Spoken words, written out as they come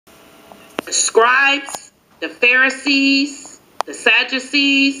the scribes, the Pharisees, the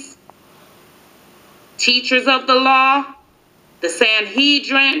Sadducees, teachers of the law, the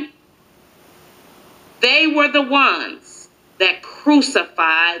Sanhedrin, they were the ones that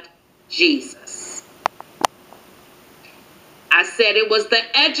crucified Jesus. I said it was the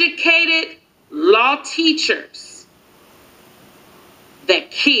educated law teachers that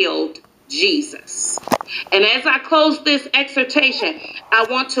killed Jesus. And as I close this exhortation, I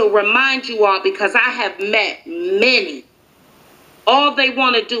want to remind you all, because I have met many, all they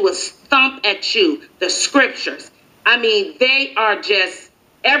want to do is thump at you, the scriptures. I mean, they are just,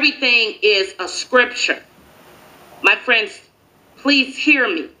 everything is a scripture. My friends, please hear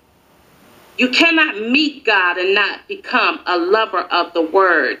me. You cannot meet God and not become a lover of the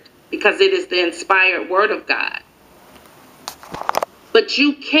word, because it is the inspired word of God. But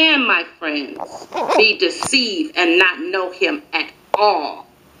you can, my friends, be deceived and not know him at all.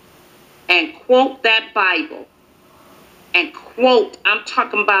 And quote that Bible. And quote, I'm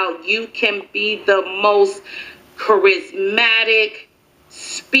talking about, you can be the most charismatic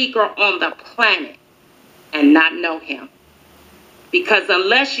speaker on the planet and not know him. Because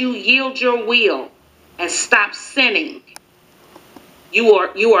unless you yield your will and stop sinning, you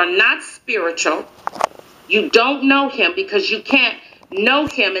are not spiritual. You don't know him, because you can't know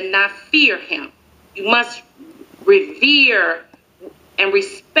him and not fear him. You must revere and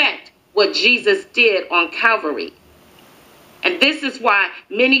respect what Jesus did on Calvary. And this is why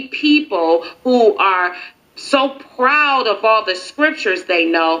many people who are so proud of all the scriptures they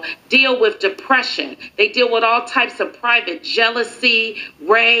know deal with depression. They deal with all types of private jealousy,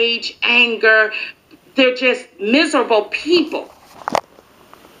 rage, anger. They're just miserable people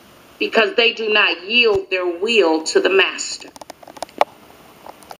because they do not yield their will to the master.